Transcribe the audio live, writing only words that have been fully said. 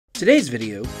Today's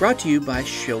video brought to you by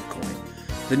Shillcoin,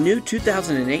 the new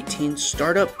 2018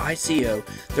 startup ICO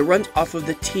that runs off of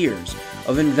the tears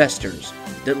of investors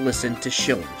that listen to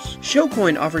Shillers.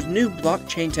 Shillcoin offers new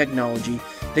blockchain technology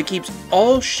that keeps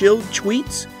all Shill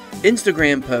tweets,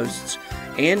 Instagram posts,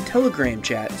 and Telegram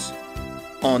chats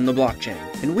on the blockchain.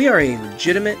 And we are a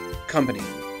legitimate company.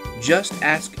 Just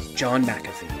ask John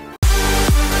McAfee.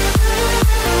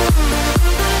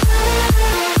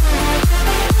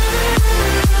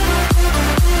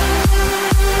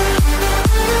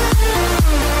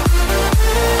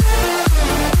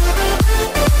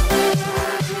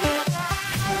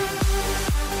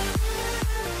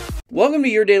 Welcome to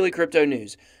your daily crypto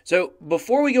news. So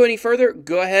before we go any further,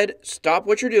 go ahead, stop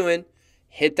what you're doing,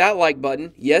 hit that like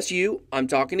button. Yes, you, I'm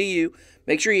talking to you.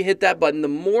 Make sure you hit that button. The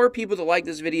more people that like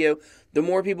this video, the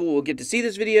more people will get to see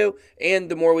this video, and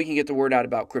the more we can get the word out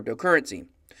about cryptocurrency.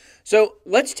 So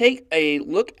let's take a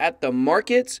look at the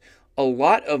markets. A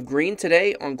lot of green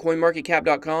today on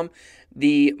coinmarketcap.com.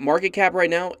 The market cap right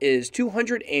now is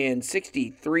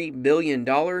 $263 billion.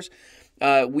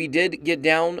 We did get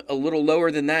down a little lower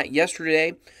than that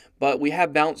yesterday, but we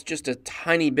have bounced just a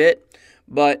tiny bit.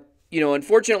 But,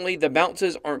 unfortunately, the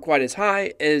bounces aren't quite as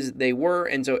high as they were.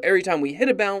 And so every time we hit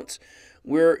a bounce,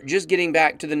 we're just getting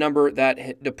back to the number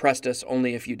that depressed us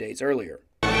only a few days earlier.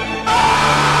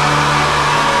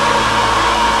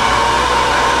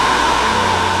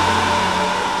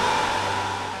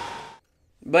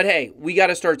 But hey, we got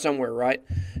to start somewhere, right?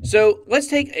 So let's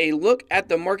take a look at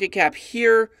the market cap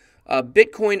here.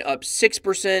 Bitcoin up 6%,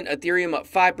 Ethereum up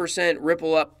 5%,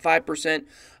 Ripple up 5%.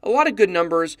 A lot of good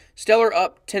numbers. Stellar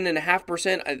up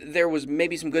 10.5%. There was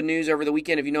maybe some good news over the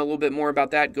weekend. If you know a little bit more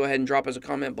about that, go ahead and drop us a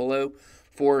comment below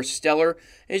for Stellar.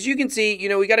 As you can see,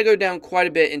 we got to go down quite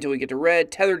a bit until we get to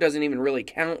red. Tether doesn't even really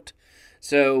count.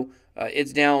 So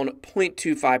it's down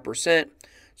 0.25%.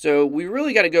 So we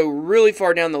really got to go really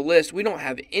far down the list. We don't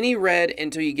have any red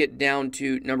until you get down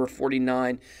to number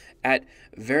 49 at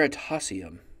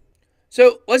Veritasium.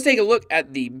 So let's take a look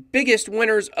at the biggest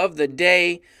winners of the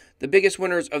day. The biggest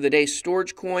winners of the day,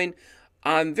 Storage Coin.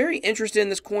 I'm very interested in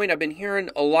this coin. I've been hearing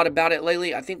a lot about it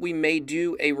lately. I think we may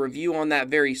do a review on that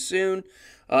very soon.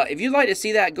 If you'd like to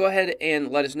see that, go ahead and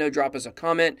let us know. Drop us a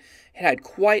comment. It had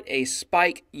quite a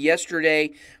spike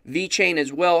yesterday. VeChain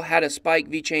as well had a spike.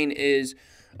 VeChain is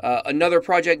another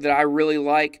project that I really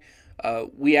like.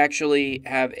 We actually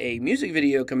have a music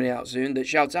video coming out soon that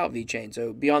shouts out VeChain,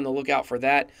 so be on the lookout for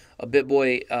that, a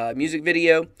BitBoy music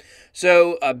video.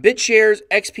 So BitShares,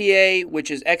 XPA,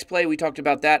 which is XPlay, we talked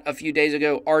about that a few days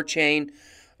ago. Archain,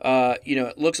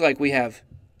 it looks like we have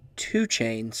two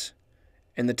chains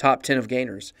in the top 10 of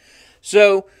gainers.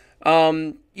 So,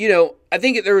 I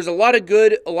think there was a lot of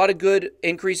good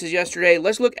increases yesterday.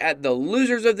 Let's look at the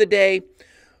losers of the day.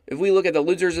 If we look at the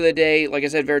losers of the day, like I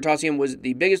said, Veritasium was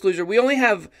the biggest loser. We only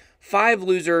have 5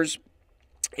 losers,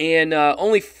 and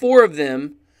only 4 of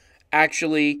them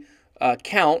actually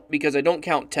count, because I don't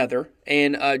count Tether.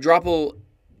 And Dropple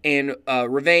and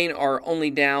Ravane are only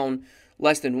down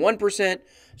less than 1%.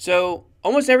 So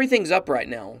almost everything's up right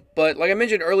now. But like I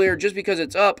mentioned earlier, just because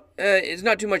it's up, it's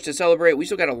not too much to celebrate. We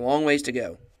still got a long ways to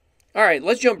go. All right,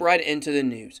 let's jump right into the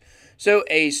news. So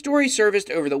a story surfaced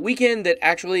over the weekend that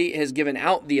actually has given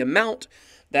out the amount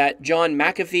that John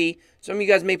McAfee, some of you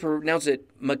guys may pronounce it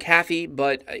McAfee,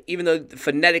 but even though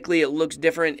phonetically it looks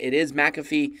different, it is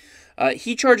McAfee.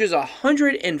 He charges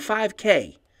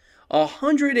 $105K,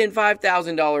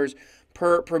 $105,000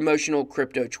 per promotional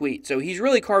crypto tweet. So he's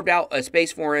really carved out a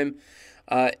space for him.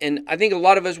 And I think a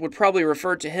lot of us would probably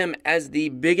refer to him as the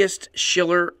biggest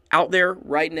shiller out there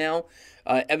right now.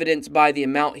 Evidenced by the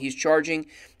amount he's charging.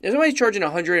 If somebody's charging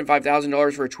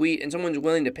 $105,000 for a tweet and someone's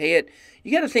willing to pay it,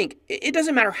 you got to think, it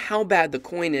doesn't matter how bad the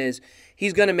coin is,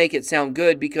 he's going to make it sound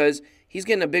good because he's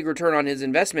getting a big return on his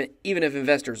investment, even if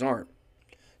investors aren't.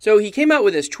 So he came out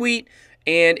with this tweet,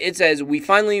 and it says, "We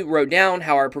finally wrote down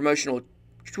how our promotional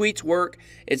tweets work.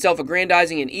 It's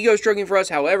self-aggrandizing and ego-stroking for us.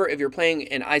 However, if you're playing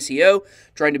an ICO,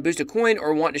 trying to boost a coin,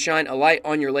 or want to shine a light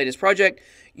on your latest project,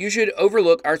 you should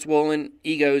overlook our swollen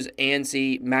egos and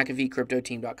see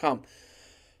McAfeeCryptoTeam.com.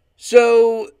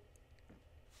 So,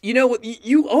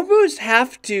 you almost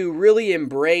have to really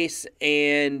embrace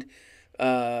and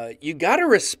you got to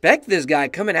respect this guy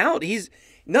coming out. He's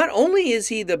not only is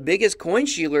he the biggest coin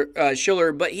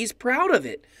shiller, but he's proud of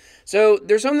it. So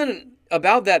there's something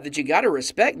about that you got to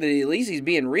respect, that at least he's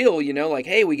being real, like,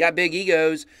 hey, we got big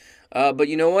egos, but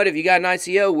you know what? If you got an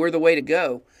ICO, we're the way to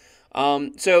go.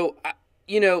 So,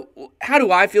 how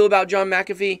do I feel about John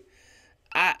McAfee?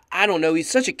 I don't know. He's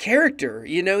such a character,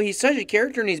 he's such a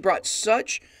character, and he's brought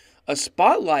such a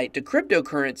spotlight to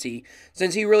cryptocurrency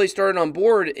since he really started on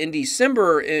board in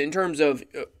December in terms of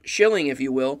shilling, if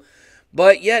you will.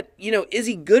 But yet, is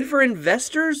he good for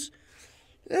investors?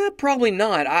 Probably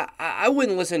not. I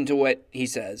wouldn't listen to what he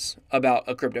says about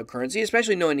a cryptocurrency,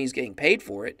 especially knowing he's getting paid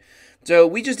for it. So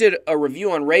we just did a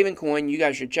review on Ravencoin. You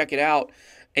guys should check it out.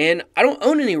 And I don't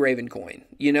own any Ravencoin.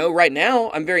 Right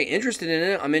now I'm very interested in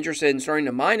it. I'm interested in starting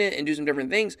to mine it and do some different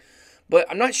things. But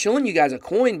I'm not shilling you guys a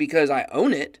coin because I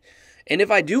own it. And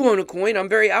if I do own a coin, I'm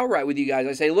very outright with you guys.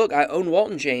 I say, look, I own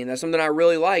Walton Chain. That's something I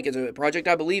really like. It's a project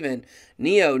I believe in.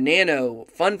 Neo, Nano,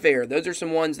 Funfair. Those are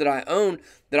some ones that I own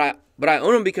but I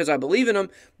own them because I believe in them.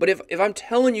 But if I'm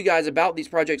telling you guys about these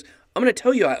projects, I'm going to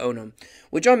tell you I own them.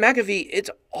 With John McAfee,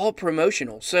 it's all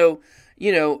promotional. So,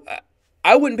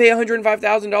 I wouldn't pay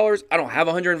 $105,000. I don't have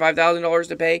 $105,000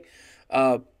 to pay,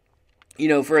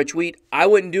 for a tweet. I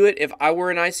wouldn't do it if I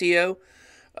were an ICO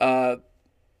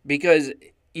because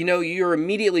you're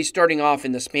immediately starting off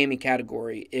in the spammy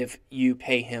category if you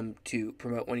pay him to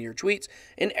promote one of your tweets,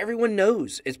 and everyone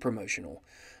knows it's promotional.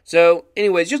 So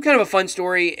anyways, just kind of a fun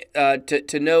story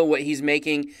to know what he's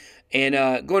making,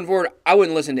 and going forward, I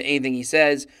wouldn't listen to anything he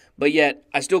says, but yet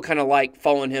I still kind of like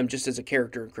following him just as a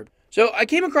character in crypto. So I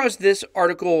came across this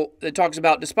article that talks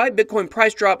about, despite Bitcoin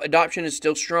price drop, adoption is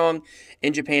still strong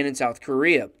in Japan and South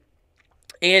Korea.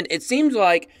 And it seems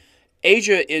like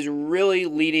Asia is really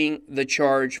leading the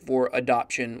charge for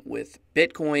adoption with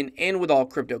Bitcoin and with all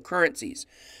cryptocurrencies.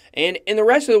 And in the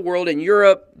rest of the world, in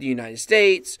Europe, the United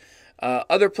States,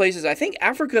 other places, I think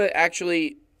Africa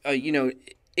actually,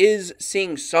 is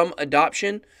seeing some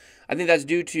adoption. I think that's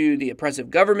due to the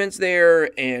oppressive governments there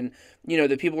and,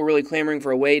 the people really clamoring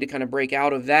for a way to kind of break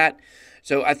out of that.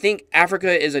 So I think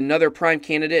Africa is another prime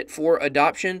candidate for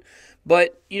adoption.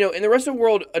 But, in the rest of the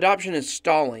world, adoption is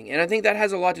stalling. And I think that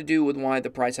has a lot to do with why the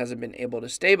price hasn't been able to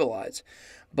stabilize.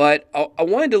 But I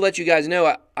wanted to let you guys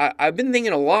know, I've been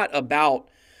thinking a lot about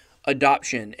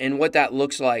adoption and what that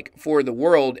looks like for the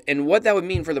world and what that would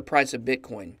mean for the price of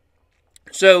Bitcoin.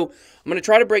 So I'm going to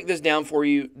try to break this down for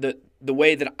you the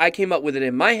way that I came up with it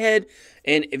in my head.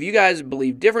 And if you guys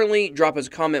believe differently, drop us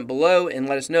a comment below and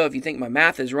let us know if you think my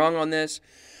math is wrong on this.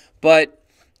 But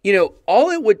all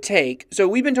it would take, so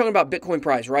we've been talking about Bitcoin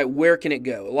price, right? Where can it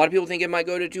go? A lot of people think it might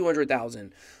go to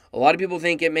 200,000. A lot of people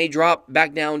think it may drop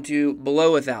back down to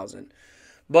below 1,000.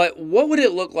 But what would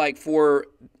it look like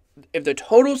if the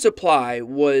total supply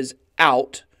was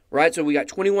out, right? So we got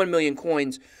 21 million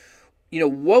coins.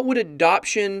 What would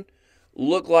adoption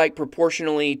look like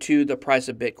proportionally to the price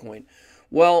of Bitcoin?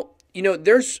 Well,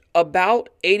 there's about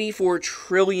 $84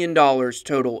 trillion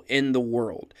total in the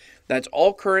world. That's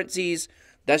all currencies.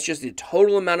 That's just the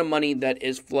total amount of money that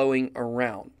is flowing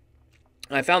around.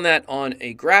 I found that on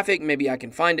a graphic. Maybe I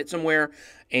can find it somewhere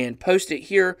and post it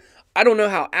here. I don't know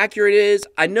how accurate it is.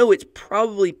 I know it's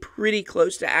probably pretty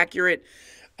close to accurate.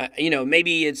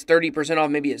 Maybe it's 30% off,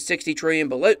 maybe it's 60 trillion,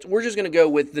 but we're just going to go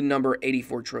with the number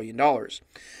 $84 trillion.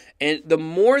 And the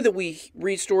more that we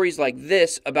read stories like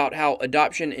this about how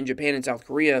adoption in Japan and South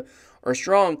Korea are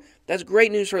strong, that's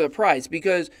great news for the price,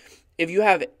 because if you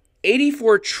have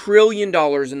 $84 trillion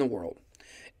in the world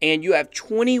and you have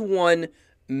 21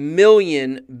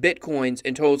 million Bitcoins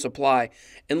in total supply,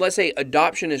 and let's say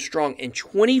adoption is strong and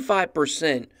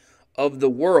 25% of the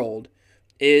world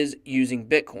is using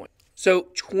Bitcoin. So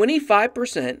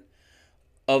 25%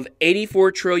 of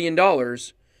 $84 trillion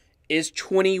is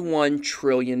 $21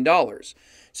 trillion.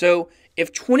 So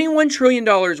if $21 trillion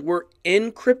were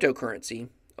in cryptocurrency,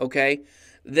 okay,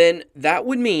 then that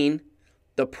would mean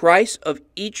the price of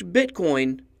each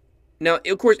Bitcoin. Now,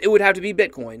 of course, it would have to be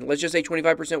Bitcoin. Let's just say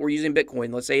 25% were using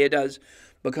Bitcoin. Let's say it does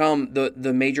become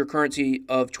the major currency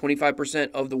of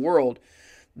 25% of the world.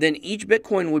 Then each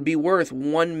Bitcoin would be worth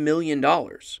 $1 million.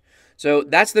 So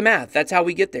that's the math. That's how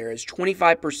we get there. Is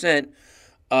 25%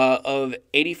 of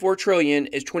 84 trillion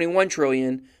is 21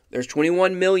 trillion. There's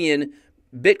 21 million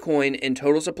Bitcoin in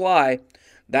total supply.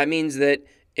 That means that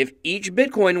if each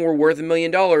Bitcoin were worth $1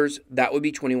 million, that would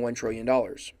be $21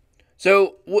 trillion.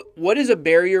 So what is a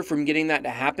barrier from getting that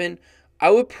to happen? I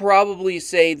would probably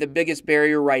say the biggest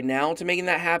barrier right now to making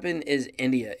that happen is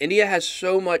India. India has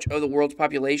so much of the world's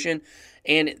population,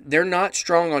 and they're not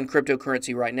strong on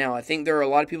cryptocurrency right now. I think there are a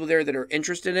lot of people there that are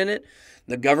interested in it.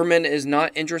 The government is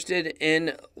not interested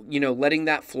in, letting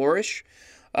that flourish.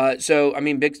 So, I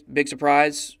mean, big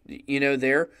surprise,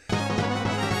 there.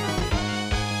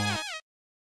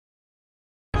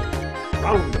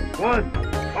 Round one,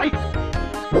 fight!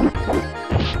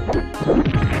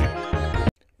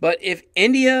 But if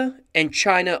India and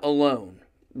China alone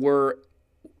were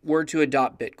to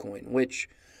adopt Bitcoin, which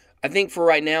I think for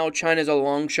right now China's a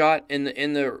long shot in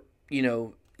the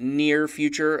near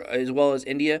future, as well as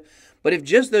India. But if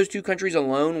just those two countries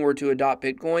alone were to adopt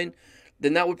Bitcoin,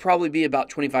 then that would probably be about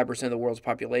 25% of the world's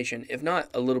population, if not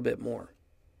a little bit more.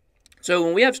 So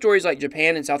when we have stories like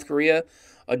Japan and South Korea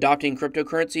adopting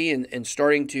cryptocurrency and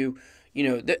starting to,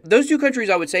 those two countries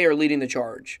I would say are leading the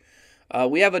charge.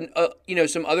 We have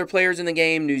some other players in the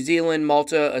game, New Zealand,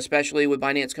 Malta, especially with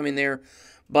Binance coming there.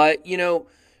 But,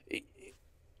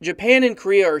 Japan and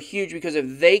Korea are huge because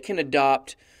if they can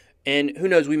adopt, and who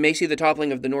knows, we may see the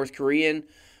toppling of the North Korean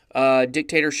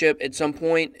dictatorship at some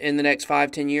point in the next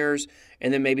 5-10 years,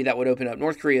 and then maybe that would open up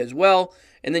North Korea as well.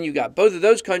 And then you've got both of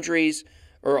those countries,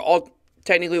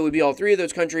 technically it would be all three of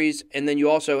those countries, and then you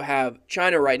also have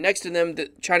China right next to them.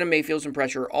 That China may feel some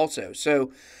pressure also.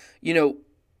 So,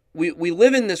 we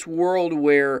live in this world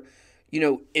where,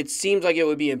 it seems like it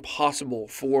would be impossible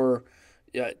for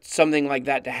something like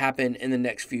that to happen in the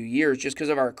next few years just because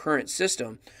of our current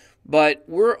system. But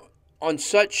we're on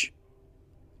such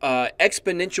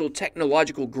exponential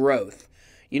technological growth.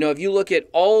 If you look at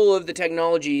all of the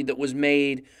technology that was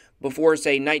made before,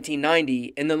 say,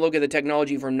 1990, and then look at the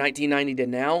technology from 1990 to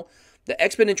now, the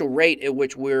exponential rate at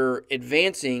which we're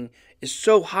advancing is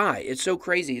so high. It's so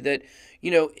crazy that,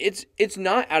 it's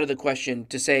not out of the question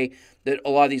to say that a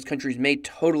lot of these countries may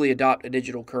totally adopt a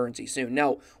digital currency soon.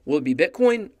 Now, will it be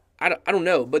Bitcoin? I don't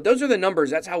know, but those are the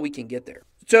numbers. That's how we can get there.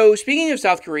 So speaking of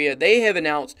South Korea, they have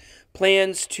announced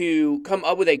plans to come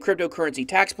up with a cryptocurrency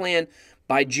tax plan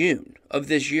by June of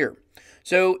this year.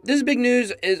 So this is big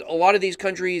news. Is a lot of these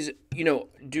countries,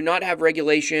 do not have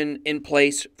regulation in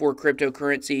place for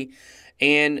cryptocurrency.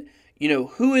 And,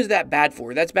 who is that bad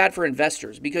for? That's bad for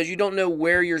investors because you don't know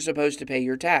where you're supposed to pay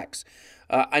your tax.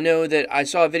 I know that I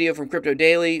saw a video from Crypto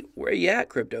Daily. Where are you at,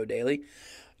 Crypto Daily?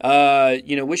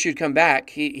 Wish you'd come back.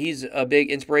 He's a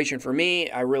big inspiration for me.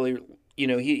 I really,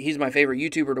 he's my favorite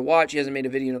YouTuber to watch. He hasn't made a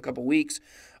video in a couple weeks.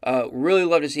 Really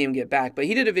love to see him get back. But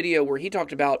he did a video where he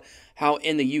talked about how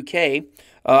in the UK,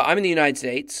 I'm in the United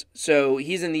States, so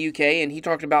he's in the UK, and he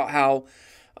talked about how,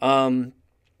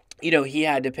 he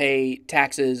had to pay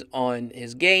taxes on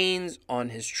his gains, on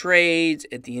his trades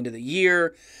at the end of the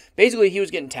year. Basically, he was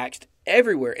getting taxed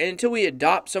everywhere. And until we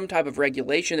adopt some type of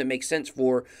regulation that makes sense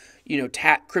for,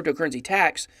 cryptocurrency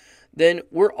tax, then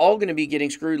we're all going to be getting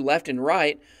screwed left and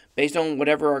right based on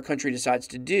whatever our country decides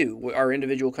to do, our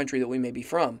individual country that we may be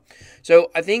from. So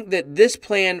I think that this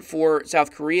plan for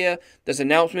South Korea, this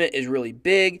announcement is really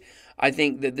big. I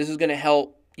think that this is going to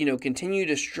help, continue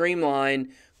to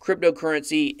streamline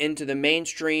cryptocurrency into the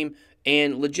mainstream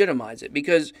and legitimize it.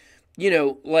 Because,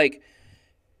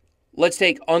 let's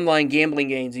take online gambling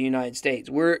gains in the United States.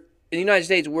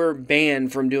 We're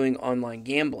banned from doing online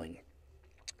gambling.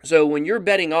 So when you're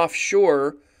betting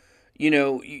offshore,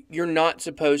 you're not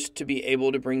supposed to be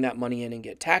able to bring that money in and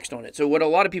get taxed on it. So what a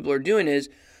lot of people are doing is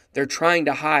they're trying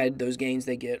to hide those gains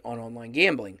they get on online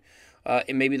gambling,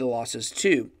 and maybe the losses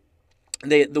too.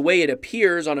 The way it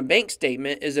appears on a bank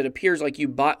statement is it appears like you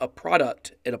bought a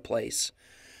product at a place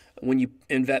when you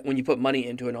put money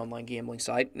into an online gambling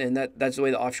site, and that's the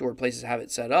way the offshore places have it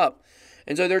set up.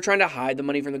 And so they're trying to hide the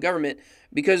money from the government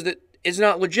because it's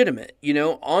not legitimate.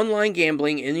 Online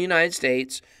gambling in the United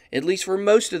States, at least for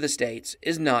most of the states,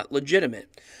 is not legitimate.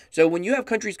 So when you have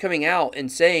countries coming out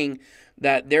and saying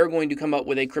that they're going to come up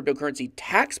with a cryptocurrency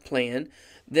tax plan,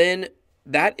 then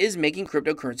that is making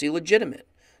cryptocurrency legitimate.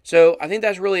 So I think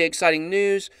that's really exciting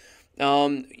news.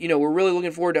 We're really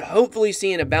looking forward to hopefully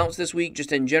seeing a bounce this week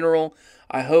just in general.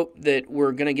 I hope that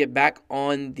we're going to get back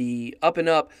on the up and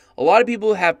up. A lot of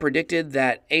people have predicted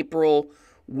that April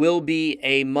will be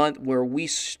a month where we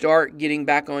start getting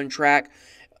back on track.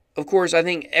 Of course, I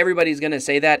think everybody's going to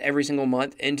say that every single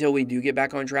month until we do get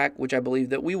back on track, which I believe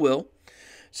that we will.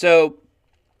 So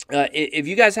if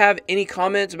you guys have any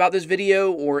comments about this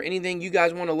video or anything you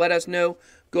guys want to let us know,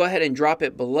 go ahead and drop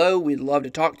it below. We'd love to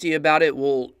talk to you about it.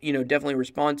 We'll, definitely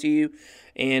respond to you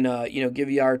and, give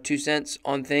you our 2 cents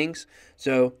on things.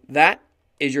 So that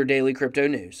is your daily crypto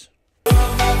news.